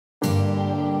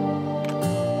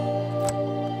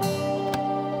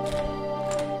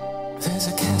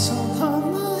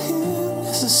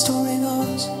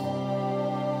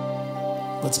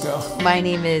Let's go. My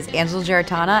name is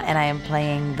Giarratana, and I am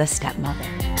playing the stepmother.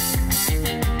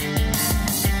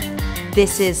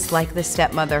 This is like the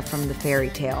stepmother from the fairy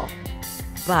tale,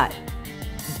 but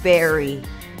very,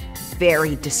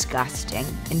 very disgusting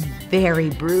and very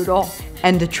brutal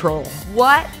and a troll.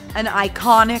 What an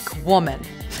iconic woman.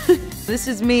 This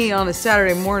is me on a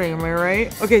Saturday morning, am I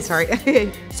right? Okay,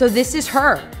 sorry. So this is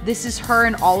her. This is her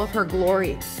in all of her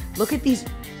glory. Look at these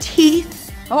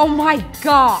teeth. Oh my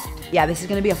God. Yeah, this is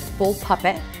gonna be a full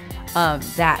puppet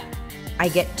that I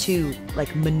get to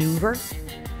like maneuver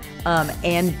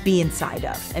and be inside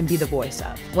of and be the voice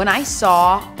of. When I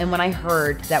saw and when I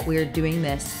heard that we were doing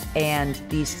this and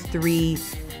these 3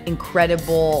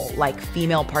 incredible like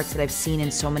female parts that I've seen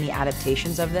in so many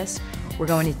adaptations of this, we're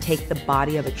going to take the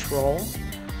body of a troll.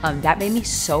 That made me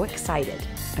so excited.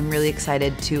 I'm really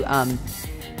excited to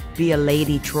be a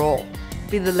lady troll.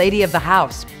 Be the lady of the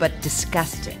house, but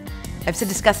disgusting. I've said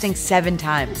disgusting 7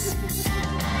 times. There's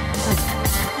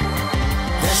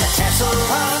a castle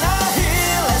on a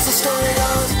hill as the story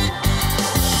goes.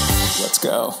 Let's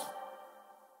go.